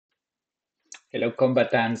Hello,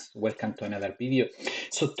 combatants. Welcome to another video.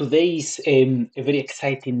 So today is a very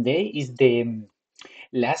exciting day. Is the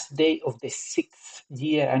last day of the 6th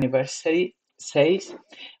year anniversary sales,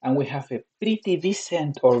 and we have a pretty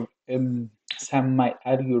decent, or some might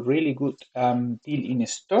argue really good deal in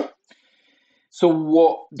store. So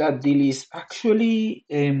what that deal is actually,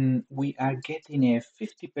 we are getting a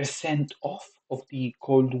 50% off of the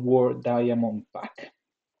Cold War Diamond pack,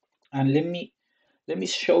 and let me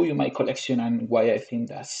show you my collection and why I think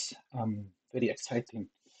that's very exciting.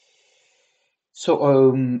 So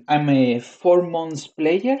I'm a 4 months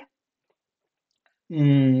player.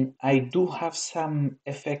 I do have some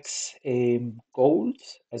FX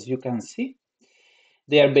golds, as you can see.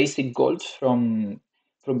 They are basic golds from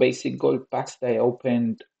basic gold packs that I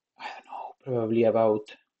opened. I don't know, probably I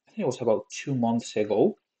think it was about 2 months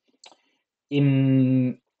ago.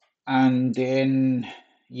 And then,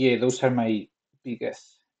 yeah, those are my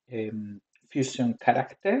biggest fusion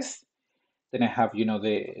characters. Then I have,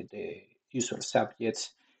 the usual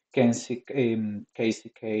subjects, Casey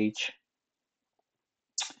Cage,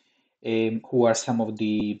 who are some of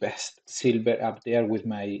the best silver up there with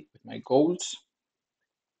my golds.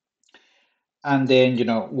 And then,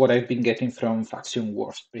 what I've been getting from Faction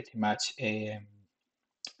Wars, pretty much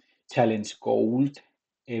challenge gold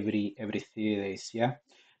every 3 days, yeah,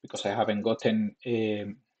 because I haven't gotten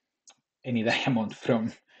any diamond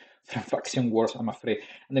from Faction Wars, I'm afraid.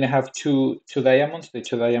 And then I have two diamonds, the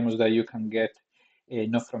two diamonds that you can get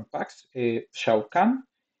not from packs, Shao Kahn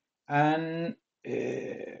and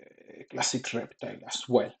Classic Reptile as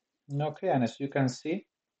well. Okay, and as you can see,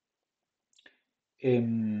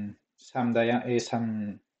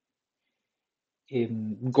 some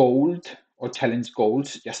gold or challenge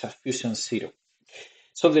golds just a fusion zero.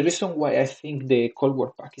 So the reason why I think the Cold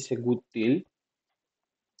War pack is a good deal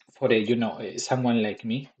for someone like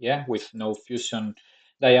me, yeah, with no fusion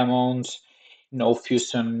diamonds, no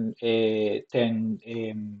fusion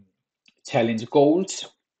 10 challenge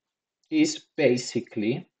golds, is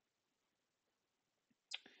basically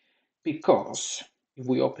because if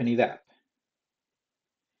we open it up,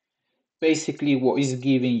 basically what is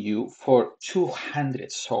giving you for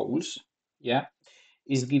 200 souls, yeah,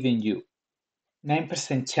 is giving you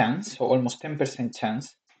 9% chance, or almost 10%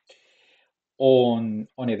 chance on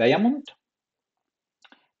a diamond,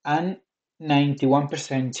 and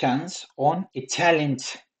 91% chance on a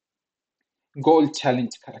challenge, gold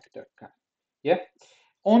challenge character card. Yeah,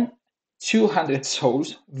 on 200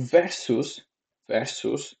 souls versus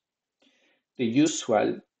the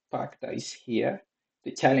usual pack that is here,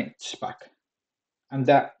 the challenge pack, and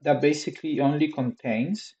that basically only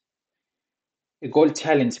contains a gold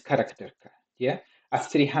challenge character card. Yeah,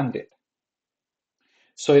 at 300.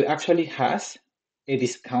 So it actually has a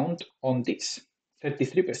discount on this,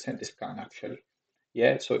 33% discount actually.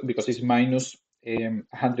 Yeah, so because it's minus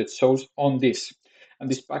 100 souls on this,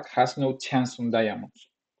 and this pack has no chance on diamonds.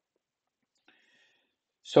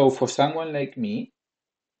 So for someone like me,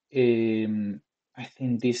 I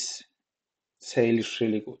think this sale is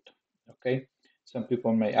really good. Okay, some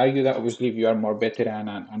people may argue that obviously if you are more veteran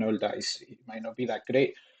and all that, it might not be that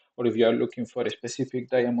great. Or if you are looking for a specific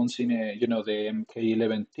diamonds in the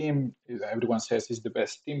MK11 team, everyone says it's the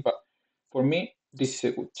best team, but for me, this is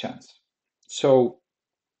a good chance. So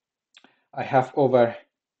I have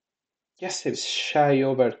just shy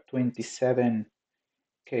over 27k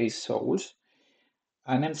souls,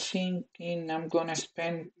 and I'm thinking I'm gonna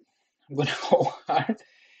go hard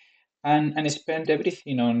and spend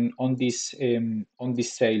everything on this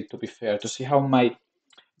sale. To be fair, to see how my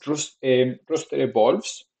roster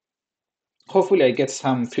evolves. Hopefully, I get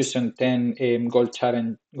some Fusion 10 gold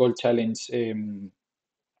challenge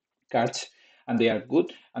cards, and they are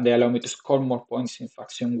good, and they allow me to score more points in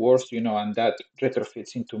Faction Wars, and that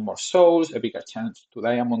retrofits into more souls, a bigger chance to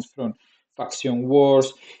diamonds from Faction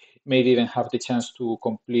Wars, maybe even have the chance to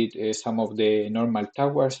complete some of the normal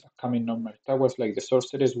towers, upcoming normal towers, like the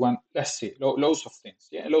Sorceress one. Let's see, loads of things,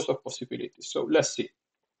 yeah, loads of possibilities. So let's see.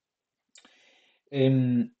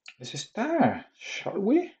 Let's start, shall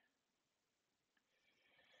we?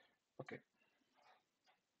 Okay.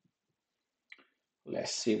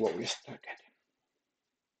 Let's see what we start getting.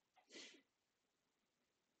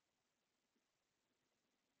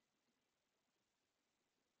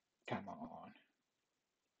 Come on.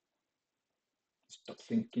 Stop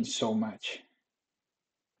thinking so much.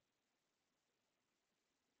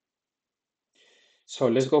 So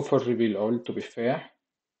let's go for reveal all, to be fair.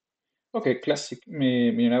 Okay, classic.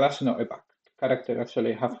 That's not a bug. Character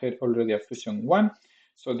actually have her already at Fusion 1.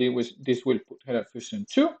 So this will put her at Fusion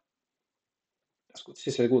 2. That's good.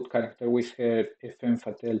 She's a good character with her Femme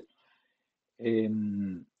Fatale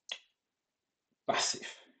um, passive.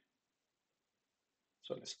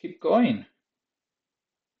 So let's keep going.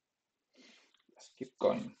 Let's keep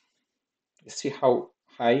going. Let's see how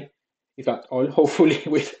high, if at all. Hopefully,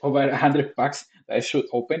 with over 100 packs that I should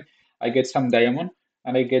open, I get some diamond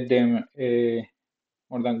and I get them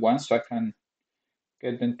more than once, so I can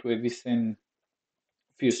get them to a decent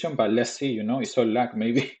fusion. But let's see. It's all luck.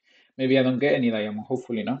 Maybe, maybe I don't get any diamond.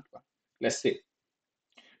 Hopefully not. But let's see.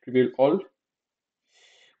 Reveal all.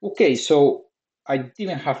 Okay, so I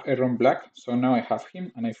didn't have Aaron Black, so now I have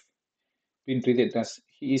him, and I've been treated as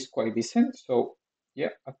he is quite decent. So yeah,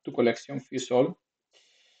 add to collection, fuse all.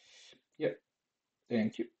 Yeah,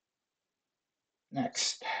 thank you.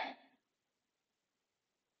 Next.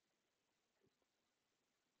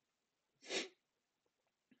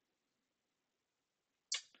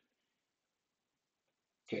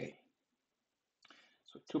 Okay,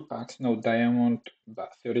 so 2 packs, no diamond,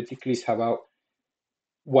 but theoretically it's about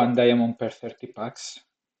 1 diamond per 30 packs.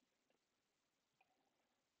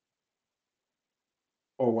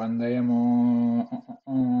 Or 1 diamond,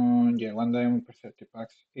 yeah, 1 diamond per 30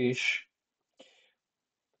 packs ish.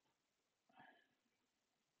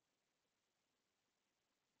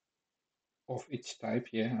 Of each type,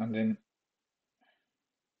 yeah, and then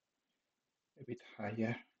a bit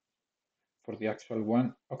higher for the actual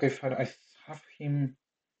one. Okay, I have him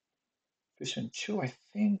Fusion 2, I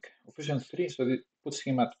think, or Fusion 3, so it puts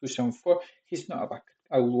him at Fusion 4. He's not a back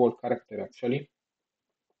outworld character, actually.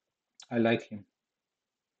 I like him.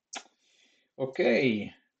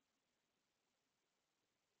 Okay,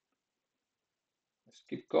 let's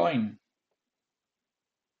keep going.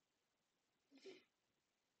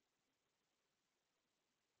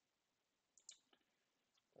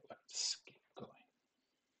 Let's keep going.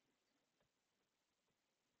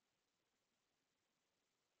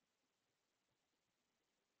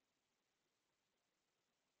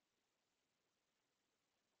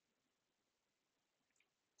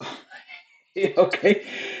 Okay,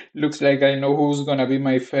 looks like I know who's gonna be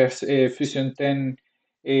my first Fusion 10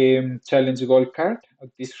 challenge gold card at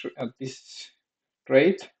this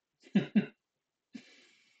rate. Let's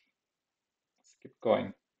keep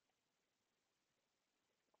going.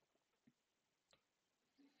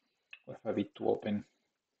 We have a bit to open.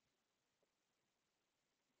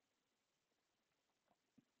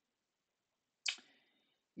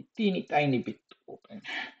 A teeny tiny bit to open.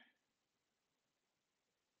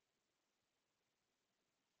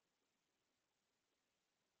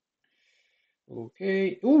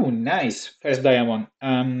 Okay. Oh, nice. First diamond.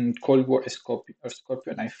 Cold War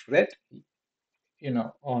Scorpion. I've read,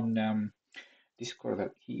 on Discord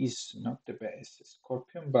that he is not the best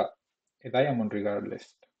Scorpion, but a diamond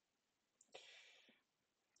regardless.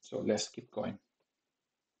 So let's keep going.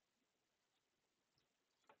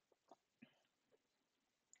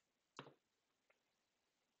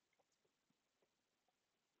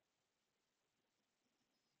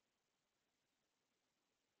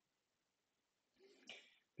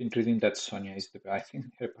 Been reading that Sonya is the best. I think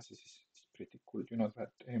her passes is pretty cool. You know that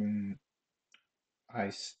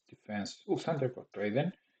Ice Defense. Oh, Thunderbolt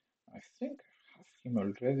Raiden. I think I have him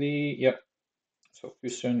already. Yep. So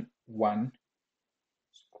Fusion 1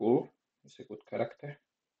 is cool. He's a good character.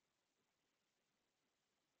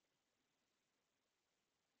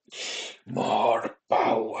 More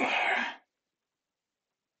power.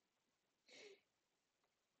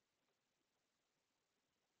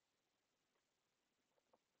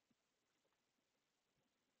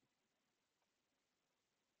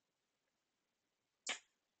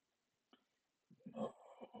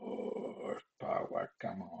 More power.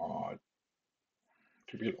 Come on.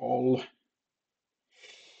 Reveal all.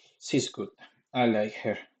 She's good. I like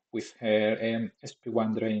her with her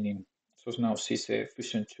SP1 draining. So now she's a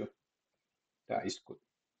Fusion 2. That is good.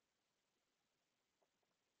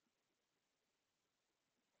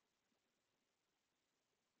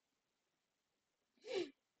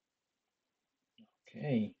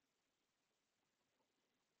 Okay.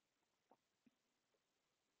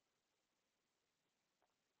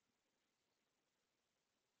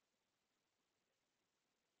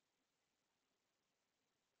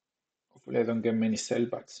 Hopefully I don't get many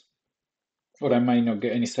sellbacks. Or I might not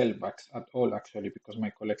get any sellbacks at all, actually, because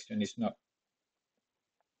my collection is not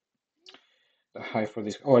that high for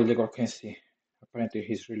this. Oh, Eldegor Kenshi. Apparently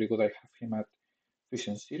he's really good. I have him at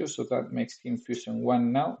Fusion 0, so that makes him Fusion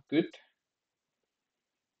 1 now. Good.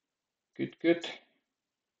 Good, good.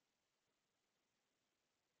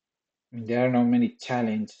 I mean, there are not many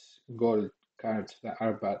challenge gold cards that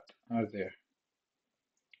are bad, are there?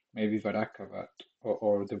 Maybe Baraka, but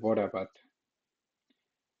or Devora, but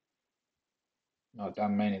Not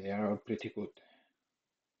that many. They are all pretty good,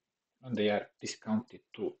 and they are discounted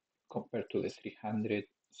too compared to the 300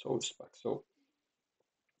 souls pack. So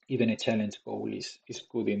even a challenge goal is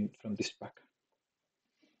good in from this pack.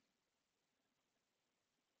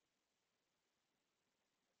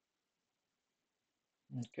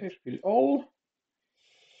 Okay, reveal all.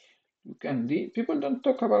 You can. People don't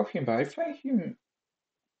talk about him, but I find him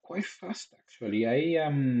quite fast actually.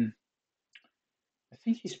 I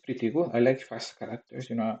think he's pretty good. I like fast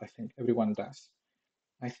characters. I think everyone does.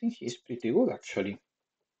 I think he's pretty good actually,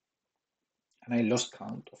 and I lost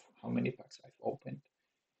count of how many packs I've opened.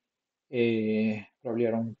 Probably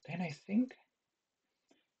around 10, I think,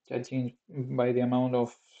 judging by the amount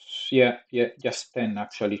of, yeah, just 10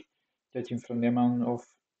 actually, judging from the amount of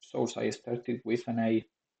souls I started with, and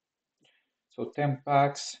so 10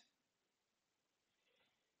 packs.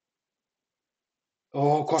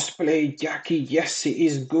 Oh, cosplay Jackie, yes, she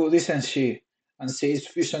is good, isn't she? And she is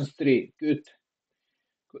Fusion 3, good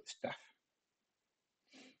stuff.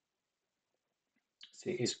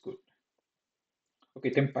 She is good. Okay,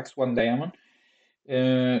 10 packs, 1 diamond.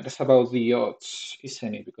 That's about the odds,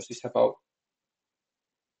 isn't it? Because it's about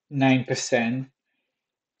 9%.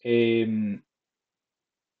 Um,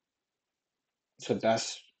 so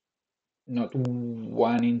that's not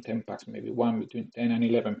 1 in 10 packs, maybe 1 between 10 and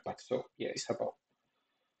 11 packs. So yeah, it's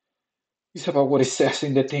about what it says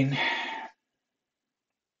in the tin. Let's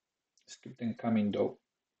keep them coming though.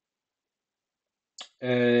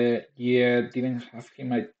 Yeah, didn't have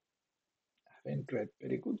him. I haven't read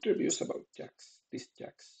very good reviews about this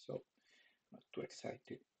Jax, so not too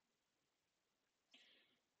excited.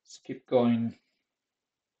 Let's keep going.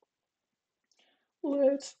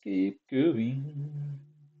 Let's keep going.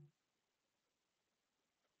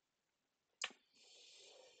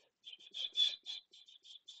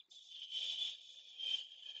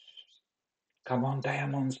 Come on,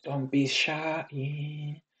 diamonds, don't be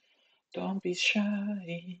shy. Don't be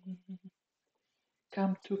shy.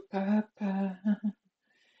 Come to Papa.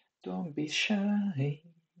 Don't be shy.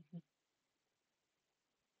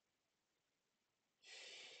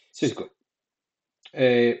 She's good,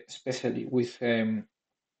 especially with her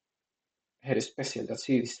special that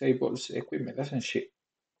she disables equipment, doesn't she?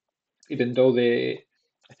 Even though I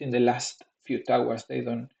think the last few towers they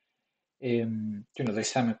don't, they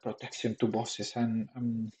summon protection to bosses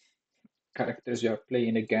and characters you are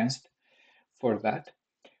playing against for that.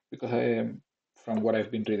 Because from what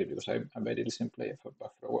I've been reading, because I'm a very recent player,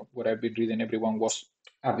 but from what I've been reading, everyone was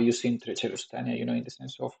abusing Treacherous Tanya, in the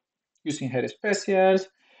sense of using her specials,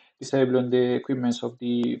 disabling the equipments of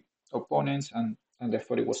the opponents, and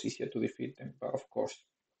therefore it was easier to defeat them. But of course,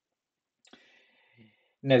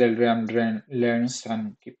 NetherRealm learns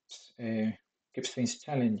and keeps things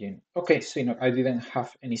challenging. Okay, Sinnoh, I didn't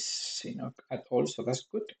have any Sinnoh at all, so that's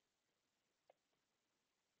good.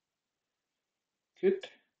 Good.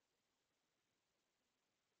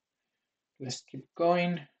 Let's keep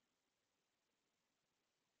going.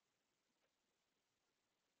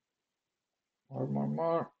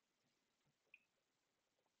 More.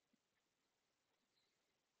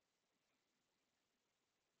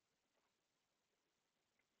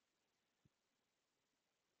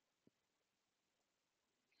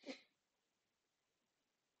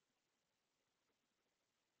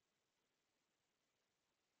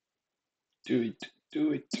 Do it.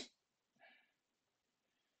 Do it.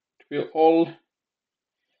 We're all.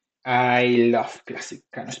 I love Classic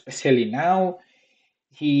Kano, especially now.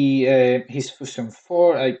 He's Fusion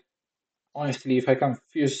 4. I honestly, if I can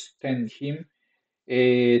fuse 10 him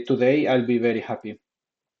today, I'll be very happy.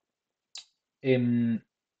 Um,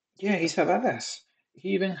 yeah, he's a badass. He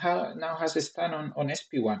even now has a stand on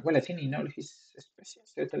SP1. Well, I think in all his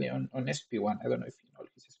specials, certainly on SP1. I don't know if in all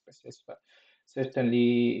his specials, but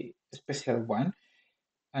certainly special one.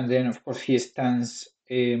 And then, of course, he stands.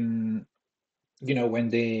 When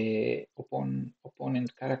the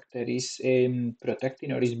opponent character is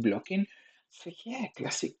protecting or is blocking. So yeah,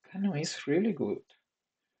 classic Kano is really good.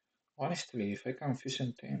 Honestly, if I can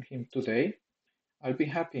fusion him today, I'll be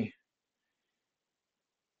happy.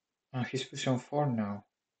 And he's fusion 4 now.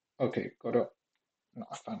 Okay, Goro, not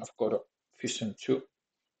a fan of Goro. Fusion 2,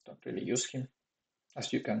 don't really use him.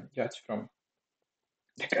 As you can judge from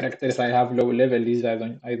the characters I have low level is I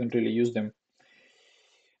don't really use them.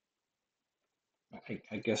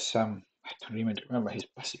 I guess I don't even remember his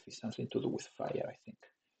passive is something to do with fire, I think.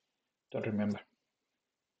 Don't remember.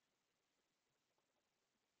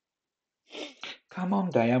 Come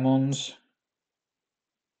on, diamonds.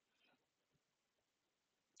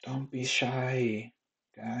 Don't be shy,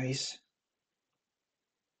 guys.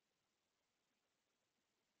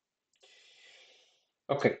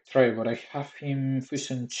 Okay, Trevor, I have him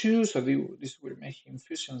Fusion 2, so this will make him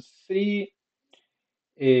Fusion 3.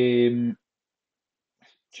 Um,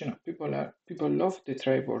 people love the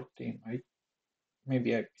Trevor team.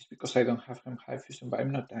 It's because I don't have him high fusion, but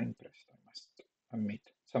I'm not that impressed. I must admit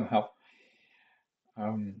somehow.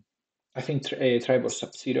 Um, I think Tribor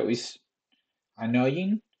Sub-Zero is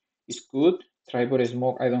annoying. It's good. Tribor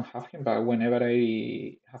Smoke, I don't have him, but whenever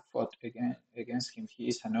I have fought against him, he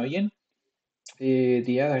is annoying.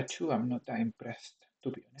 The other two, I'm not that impressed, to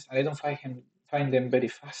be honest. I don't find them very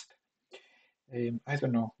fast. I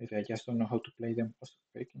don't know. Maybe I just don't know how to play them. Also,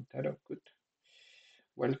 Breaking Tarot, good.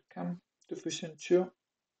 Welcome to Fusion 2.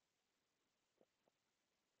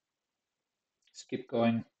 Let's keep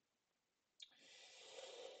going.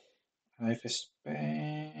 I've spent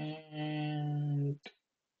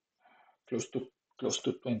close to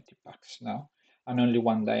 20 packs now, and only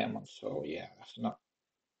one diamond. So yeah, that's not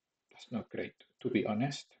great, to be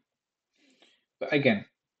honest. But again,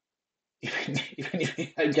 even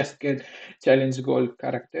if I just get challenge gold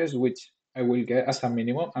characters, which I will get as a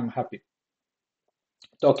minimum, I'm happy.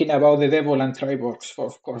 Talking about the devil and triborgs,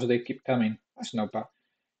 of course they keep coming. That's not bad.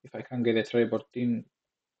 If I can get a triborg team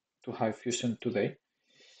to high fusion today,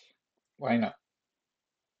 why not?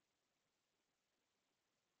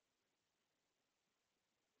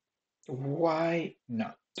 Why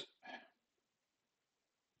not?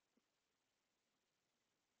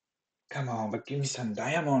 Come on, but give me some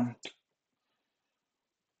diamond.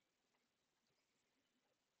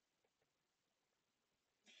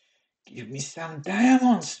 Give me some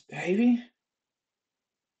diamonds, baby.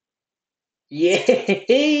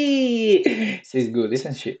 Yay! She's good,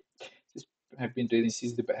 isn't she? I've been reading.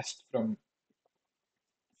 She's the best from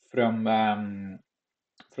um,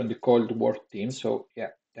 from the Cold War team. So yeah,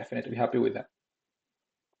 definitely happy with that.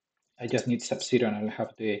 I just need Sub-Zero and I'll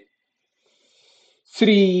have the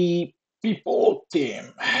three people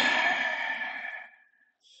team.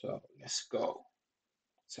 So let's go.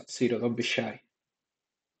 Sub-Zero, don't be shy.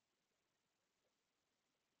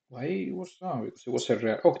 Why was that? Because it was a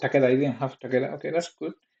rare. Oh, Takeda, I didn't have Takeda. Okay, that's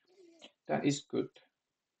good. That is good.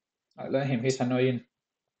 I like him. He's annoying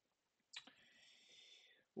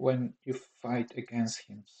when you fight against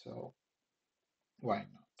him. So why not?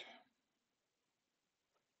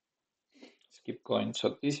 Let's keep going.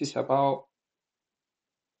 So this is about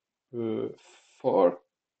 4K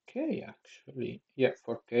actually. Yeah,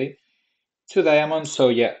 4K. 2 diamonds. So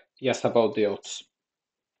yeah, just about the odds.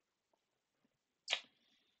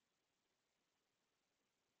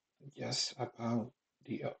 Just about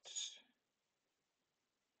the odds.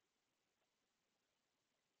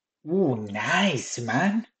 Ooh, nice,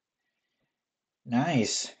 man.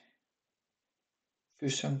 Nice.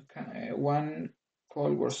 Fusion one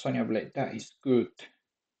Cold War Sonya Blade. That is good.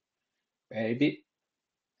 Baby.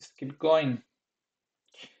 Let's keep going.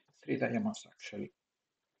 3 diamonds actually.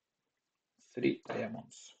 3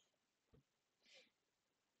 diamonds.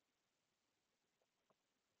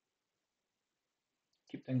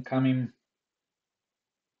 Keep them coming.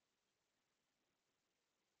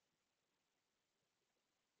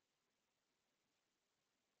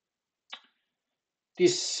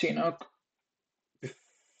 This Sinnoh,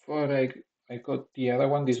 before I got the other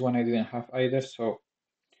one, this one I didn't have either, so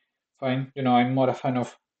fine. I'm more a fan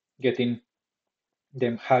of getting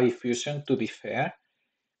them high fusion, to be fair.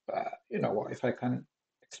 But you know what, if I can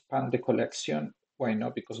expand the collection, why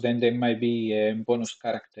not? Because then there might be bonus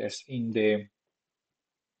characters in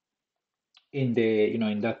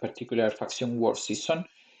that particular faction war season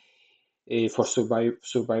for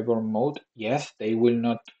survivor mode. Yes, they will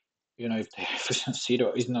not, if the fusion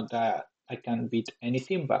zero is not that I can beat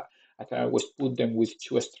anything, but I can always put them with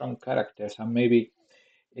two strong characters and maybe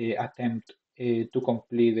attempt to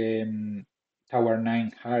complete Tower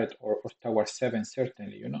 9 hard or Tower 7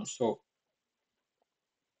 certainly, so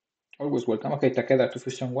always welcome. Okay, Takeda to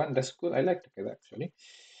Fusion 1, that's good. I like Takeda actually.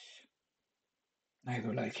 I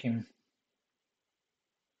do like him.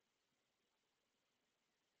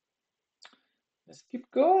 Let's keep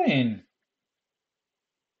going.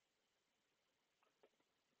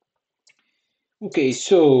 Okay,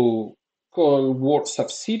 so Cold War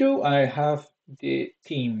Sub-Zero, I have the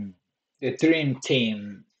team, the dream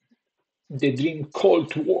team, the dream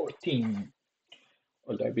Cold War team.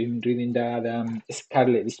 Although I've been reading that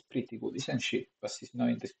Scarlet is pretty good, isn't she? But she's not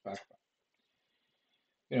in this pack.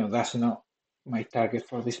 That's not my target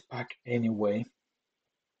for this pack anyway.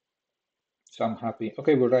 So I'm happy.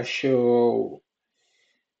 Okay, but I show.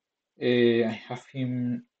 I have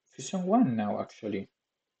him Fusion 1 now, actually.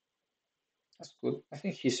 That's good. I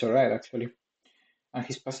think he's alright, actually. And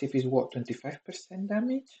his passive is what, 25%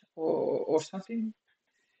 damage or something?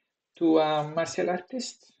 to a martial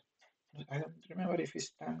artist. I don't remember if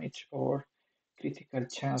it's damage or critical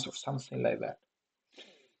chance or something like that,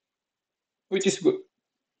 which is good.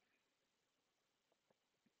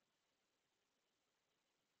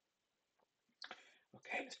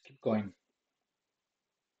 Okay, let's keep going.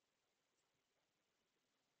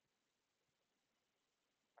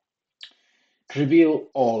 Reveal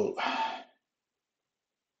all.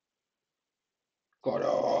 Got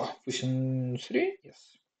a Fusion 3?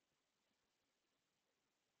 Yes.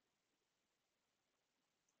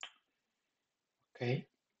 Okay.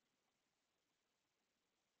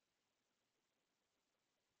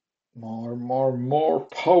 More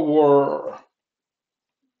power.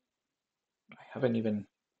 I haven't even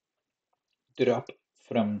dropped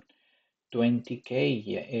from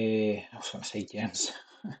 20k. I was gonna say gems,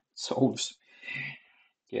 souls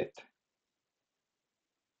yet.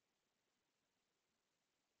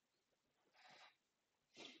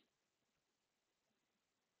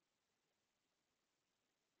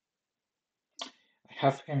 I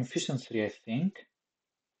have him Fusion 3, I think.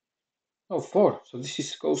 Oh, 4. So this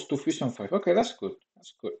is goes to Fusion 5. Okay, that's good.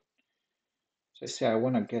 That's good. So I say I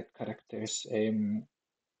wanna get characters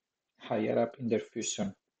higher up in their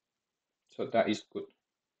fusion. So that is good.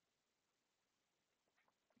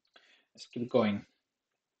 Let's keep going.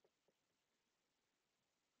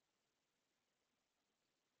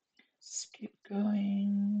 Let's keep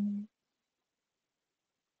going.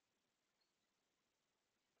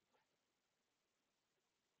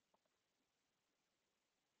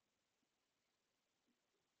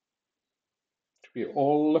 We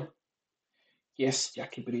all. Yes,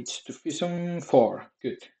 Jackie Bridge to Fusion 4.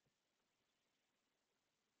 Good.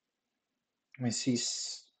 I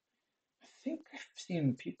think I've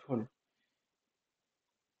seen people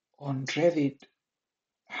on Reddit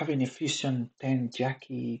having a Fusion 10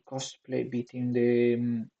 Jackie cosplay beating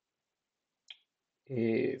the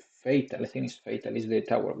Fatal. I think it's Fatal is the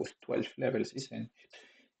tower with 12 levels, isn't it?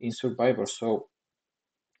 In Survivor. So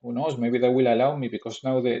who knows? Maybe that will allow me because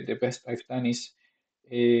now the best I've done is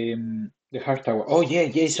the Hard Tower. Oh yeah,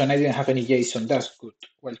 Jason. I didn't have any Jason. That's good.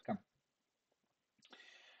 Welcome.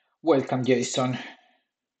 Welcome, Jason.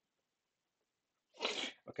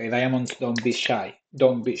 Okay, Diamonds, don't be shy.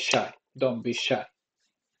 Don't be shy. Don't be shy.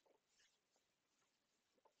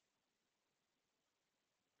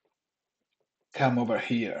 Come over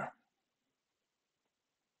here.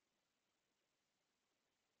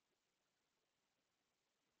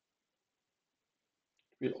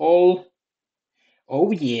 We'll all.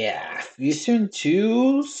 Oh yeah, Fusion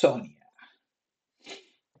 2 Sonia.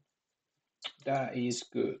 That is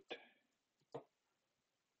good.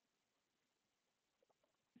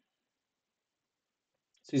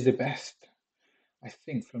 This is the best, I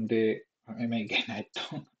think, from the. I mean, again, I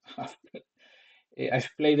don't have. I've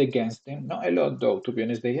played against them, not a lot though. To be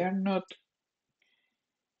honest, they are not.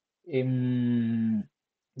 You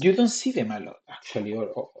don't see them a lot actually,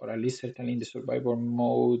 or at least certainly in the survivor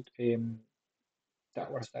mode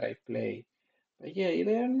towers that I play. But yeah,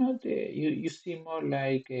 they are not. You see more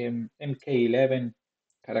like MK11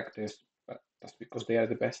 characters, but that's because they are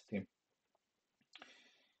the best team.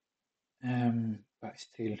 But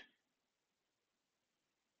still,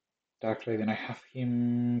 Dark Raiden, I have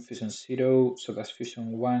him Fusion 0, so that's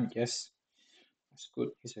Fusion 1. Yes, that's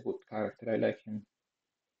good. He's a good character. I like him.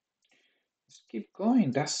 Let's keep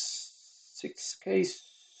going. That's 6k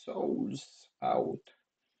souls out.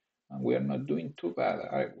 And we are not doing too bad,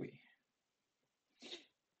 are we?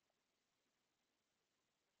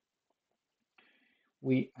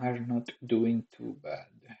 We are not doing too bad.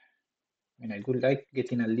 I mean, I would like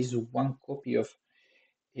getting at least one copy of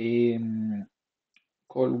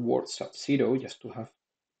Cold War Sub-Zero just to have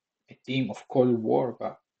a team of Cold War,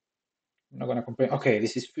 but I'm not gonna complain. Okay,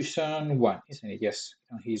 this is Fusion 1, isn't it? Yes,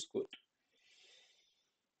 and he's good.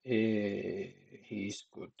 He's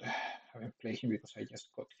good. I haven't played him because I just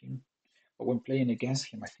got him. But when playing against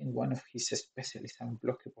him, I think one of his special is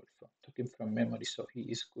unblockable. From talking from memory, so he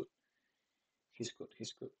is good. He's good.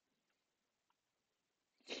 He's good.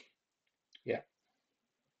 Yeah.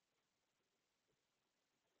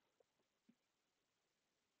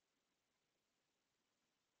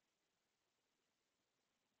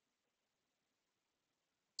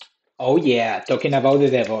 Oh yeah. Talking about the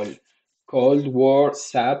devil. Cold War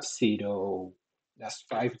Sub-Zero. That's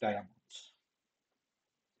 5 diamonds.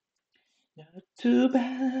 Not too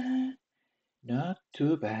bad. Not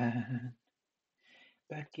too bad.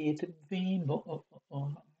 But give me more.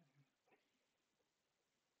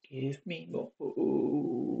 Give me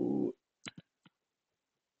more.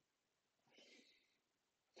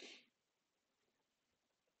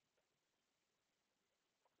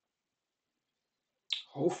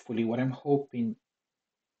 hopefully, what I'm hoping,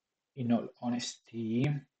 in all honesty,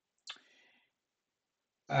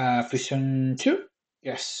 Fusion 2.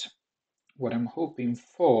 Yes, what I'm hoping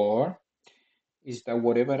for is that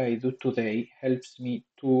whatever I do today helps me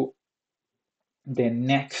to the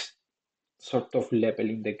next sort of level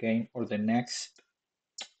in the game, or the next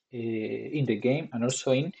in the game, and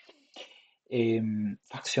also in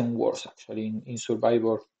faction wars, actually in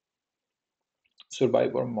survivor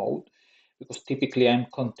mode, because typically I'm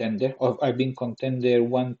contender, or I've been contender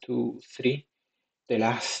 1, 2, 3 the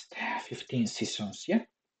last 15 seasons. Yeah,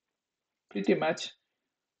 pretty much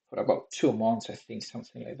for about 2 months, I think,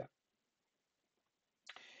 something like that.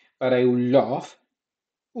 But I would love,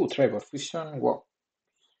 Trevor Fusion, wow,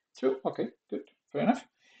 two, okay, good, fair enough.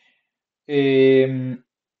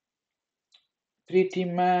 Pretty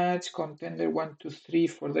much contender 1, 2, 3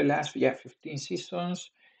 for the last, yeah, 15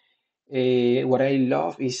 seasons. What I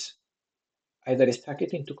love is either stack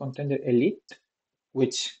it into contender elite,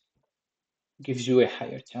 which gives you a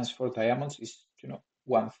higher chance for diamonds, is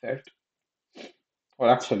 1/3, or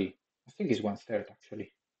actually, I think it's 1/3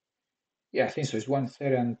 actually. Yeah, I think so. It's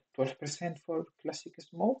 1/3 and 12% for classic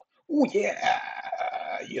smoke. Oh yeah,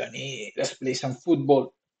 Johnny, let's play some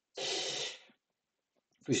football.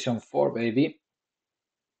 Fusion 4, baby.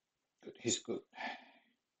 Good, he's good.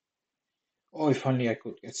 Oh, if only I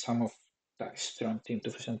could get some of that strong team to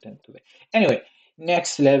Fusion 10 today. Anyway,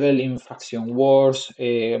 next level in faction wars,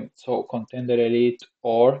 so contender elite,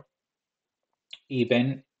 or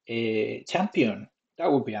even a champion.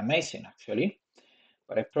 That would be amazing, actually.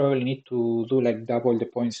 But I probably need to do like double the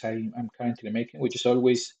points I'm currently making, which is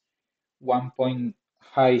always 1 point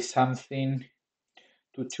high something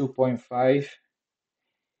to 2.5.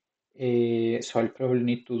 So I'll probably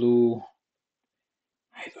need to do,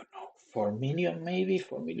 I don't know, 4 million, maybe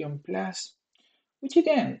 4 million plus. Which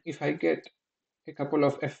again, if I get a couple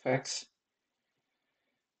of FX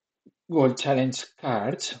Gold Challenge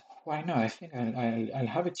cards, why not? I think I'll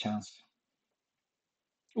have a chance.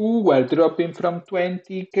 Ooh, we're dropping from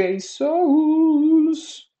 20k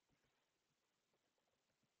souls.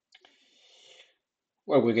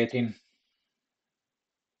 Well, we're getting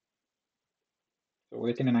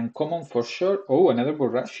an uncommon for sure. Oh, another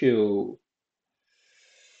Borrachio.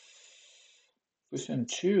 Fusion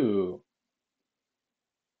 2.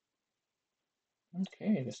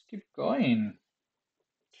 Okay, let's keep going.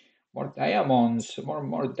 More diamonds,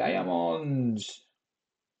 more diamonds.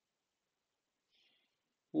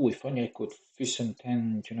 Ooh, if only I could Fusion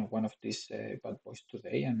 10, one of these bad boys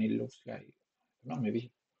today, and it looks like, I don't know, maybe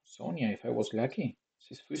Sonia, if I was lucky.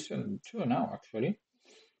 She's Fusion 2 now, actually.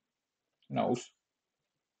 Who knows?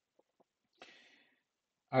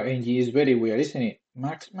 RNG is very weird, isn't it?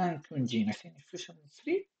 Marksman Kunjin, I think Fusion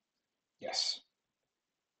 3? Yes.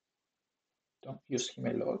 Don't use him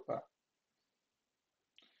a lot, but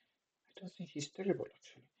I don't think he's terrible,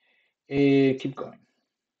 actually. Keep going.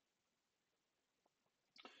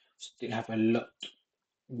 Still have a lot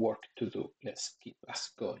work to do. Let's keep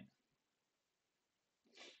us going.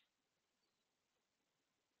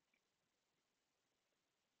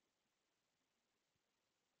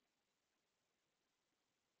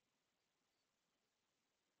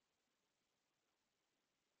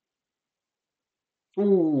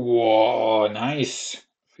 Ooh, nice.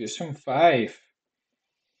 Fusion 5.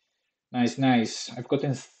 Nice, nice. I've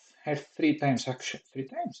gotten her 3 times, actually. 3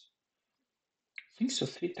 times? I think so,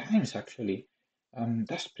 3 times, actually.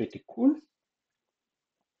 That's pretty cool.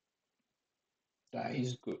 That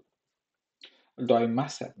is good. Although I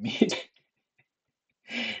must admit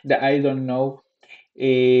that I don't know,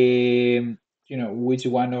 which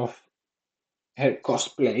one of her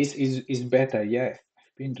cosplays is better. Yeah,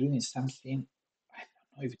 I've been doing something. I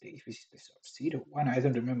don't know if it's the Sub-Zero one. I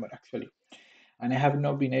don't remember, actually. And I have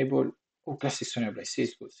not been able. Oh, Classic Sonya Blade.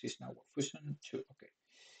 She's good. She's now Fusion 2. Okay.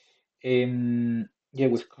 Yeah,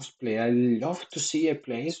 with cosplay, I love to see a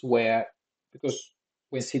place where, because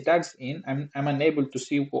when she tags in, I'm unable to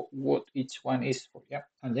see what each one is for. Yeah,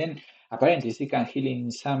 and then apparently she can heal in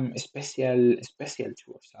some special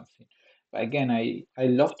tool or something. But again, I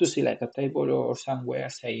love to see like a table or somewhere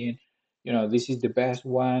saying, this is the best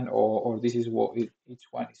one, or this is what each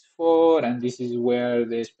one is for, and this is where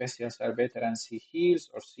the specials are better, and she heals,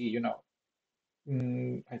 or she, I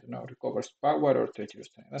don't know, recovers power or treacherous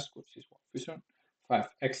time. That's good. This one. Fusion 5.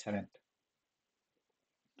 Excellent.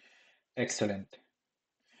 Excellent.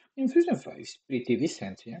 In Fusion 5 is pretty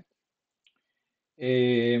decent, yeah.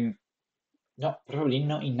 No, probably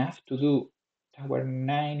not enough to do Tower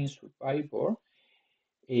 9 in Survivor,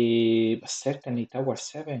 but certainly Tower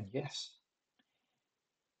 7, yes.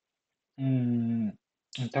 In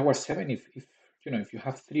Tower 7, if if you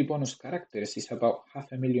have 3 bonus characters, it's about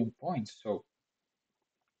 500,000 points. So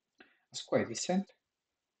that's quite decent.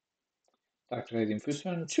 Dark Red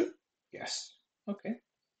Infusion 2. Yes. Okay.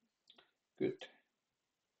 Good.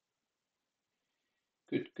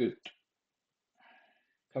 Good, good.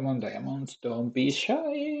 Come on, diamonds, don't be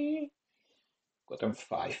shy. Gotten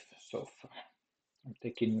 5 so far. I'm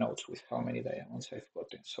taking notes with how many diamonds I've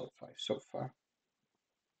gotten so far.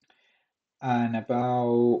 And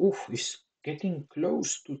it's getting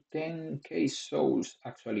close to 10k souls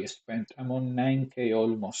actually spent. I'm on 9k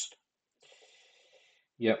almost.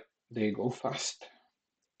 Yep, they go fast.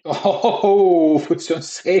 Oh, Fusion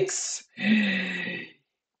 6.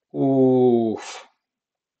 Oof,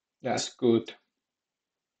 that's good.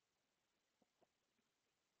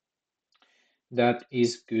 That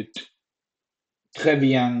is good. Très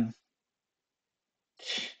bien.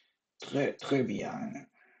 Très, très bien.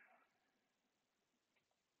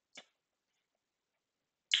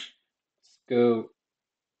 Let's go.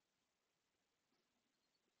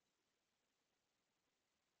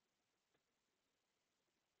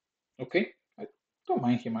 Okay, I don't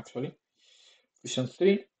mind him actually. Fusion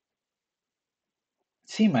 3.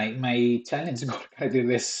 See, my challenge goal card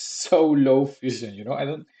is so low fusion, I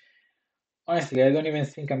don't even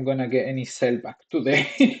think I'm gonna get any sell back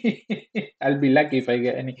today. I'll be lucky if I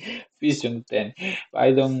get any fusion 10. But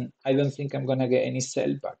I don't think I'm gonna get any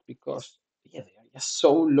sell back because yeah, they are just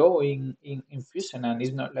so low in fusion, and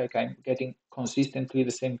it's not like I'm getting consistently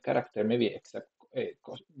the same character, maybe except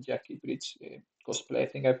Jackie Bridge cosplay. I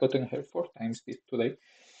think I've gotten her 4 times today.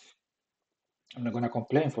 I'm not gonna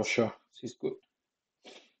complain for sure. She's good.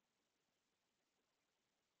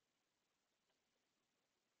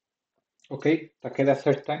 Okay, Takeda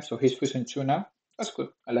third time, so he's fusion 2 now. That's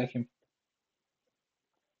good. I like him.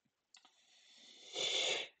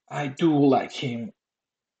 I do like him.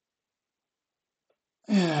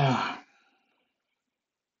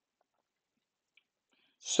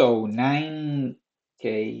 So 9k,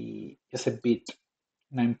 just a bit,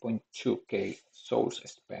 9.2k souls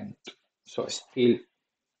spent. So still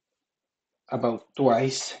about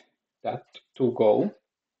twice that to go.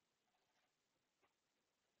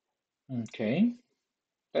 Okay.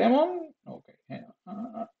 Diamond? Okay. Yeah.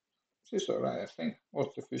 This is alright, I think.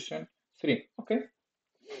 What's the fusion? 3. Okay.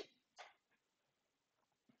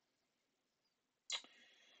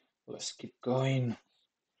 Let's keep going.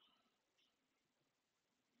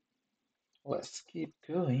 Let's keep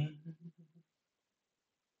going.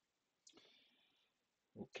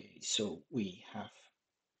 Okay, so we have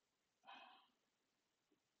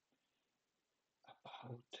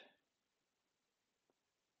about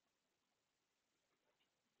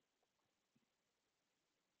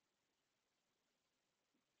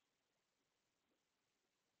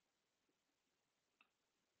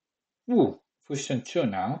fusion 2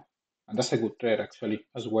 now. And that's a good trade actually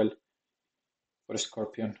as well for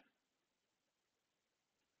Scorpion.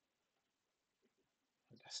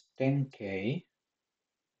 That's 10k,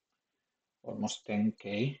 almost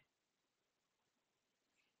 10k.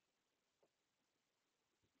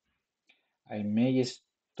 I may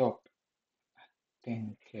stop at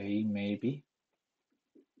 10k maybe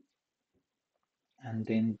and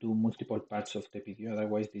then do multiple parts of the video,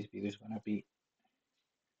 otherwise this video is gonna be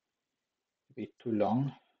a bit too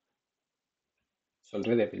long. It's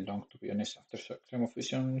already a bit long to be honest after Supreme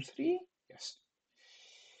Fusion 3. Yes.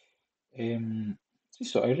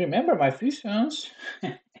 So I remember my fusions,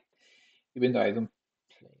 even though I don't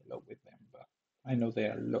play a lot with them, but I know they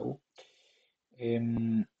are low.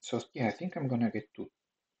 So yeah, I think I'm gonna get to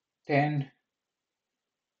 10k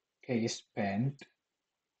spent,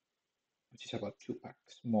 which is about 2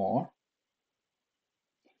 packs more.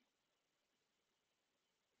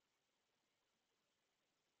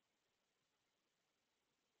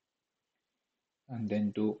 And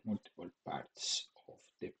then do multiple parts of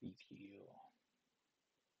the video.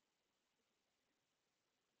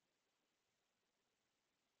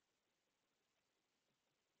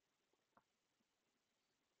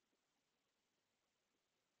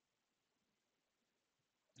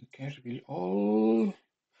 Okay, reveal all.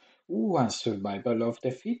 Ooh, and survival of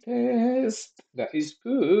the fittest. That is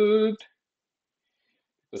good.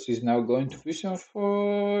 Because he's now going to fusion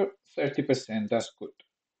for 30%. That's good.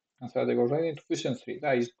 And so they go right into fusion 3.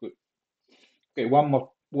 That is good. Okay, one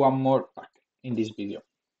more pack in this video.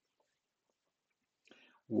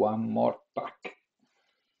 One more pack.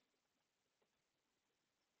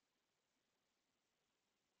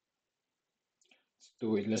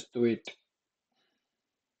 Let's do it.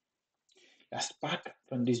 Last pack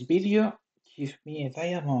from this video. Give me a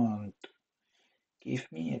diamond. Give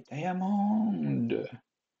me a diamond.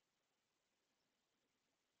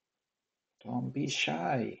 Don't be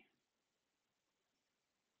shy.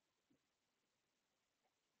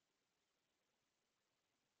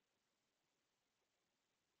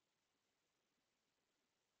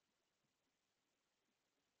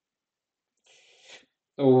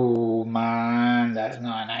 Oh man, that's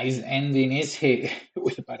not a nice ending, is it?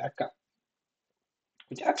 With Baraka,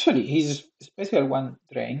 which actually his special one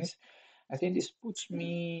drains. I think this puts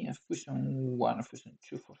me a fusion one, a fusion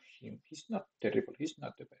two for him. He's not terrible. He's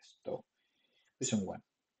not the best though. Fusion one.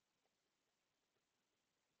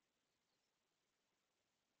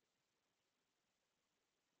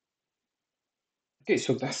 Okay,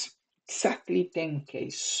 so that's exactly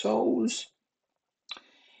 10k souls,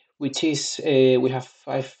 which is we have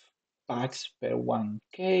 5 packs per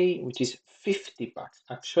 1k, which is 50 packs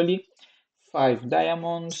actually. 5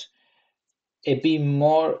 diamonds, a bit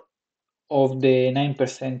more of the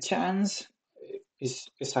 9% chance is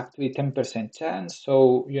exactly 10% chance.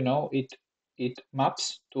 So it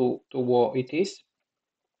maps to what it is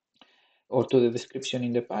or to the description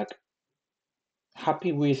in the pack.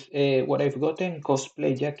 Happy with what I've gotten.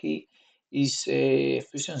 Cosplay Jackie is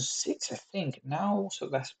Fusion 6, I think, now, so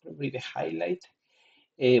that's probably the highlight.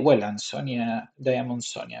 Well, and Sonia, Diamond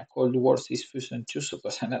Sonia, Cold Wars is Fusion 2, so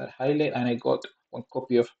that's another highlight. And I got one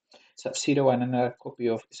copy of Sub-Zero and another copy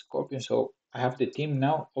of Scorpion, so I have the team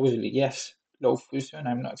now. Obviously, yes, low Fusion.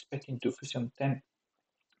 I'm not expecting to Fusion 10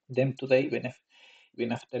 them today,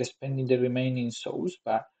 even after spending the remaining souls,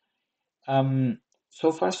 but um,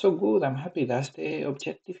 so far so good. I'm happy. That's the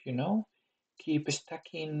objective. Keep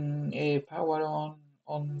stacking power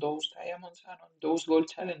on those diamonds and on those gold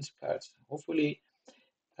challenge cards. Hopefully,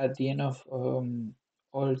 at the end of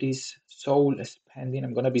all this soul spending,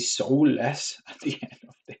 I'm gonna be soulless at the end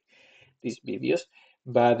of these videos.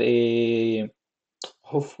 But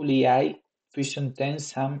hopefully, I Fusion 10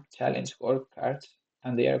 some challenge gold cards,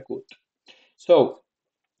 and they are good. So,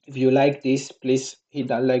 if you like this, please hit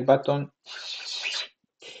that like button.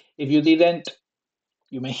 If you didn't,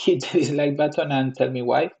 you may hit the dislike button and tell me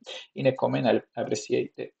why in a comment. I'll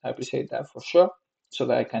appreciate it. I appreciate that for sure, so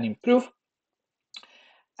that I can improve.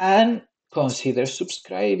 And consider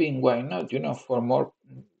subscribing. Why not? For more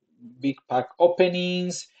big pack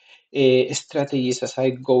openings, strategies as I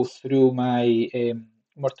go through my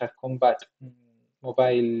Mortal Kombat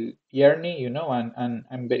mobile journey. And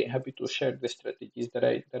I'm very happy to share the strategies that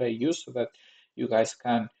I use so that you guys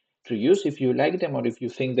can reuse if you like them or if you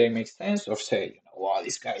think they make sense, or say, wow,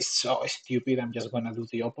 this guy is so stupid. I'm just gonna do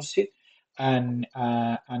the opposite, and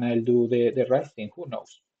I'll do the right thing. Who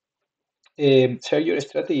knows? Share your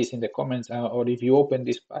strategies in the comments, or if you open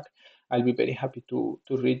this pack, I'll be very happy to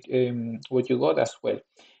read what you got as well.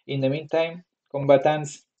 In the meantime,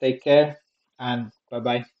 combatants, take care and bye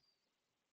bye.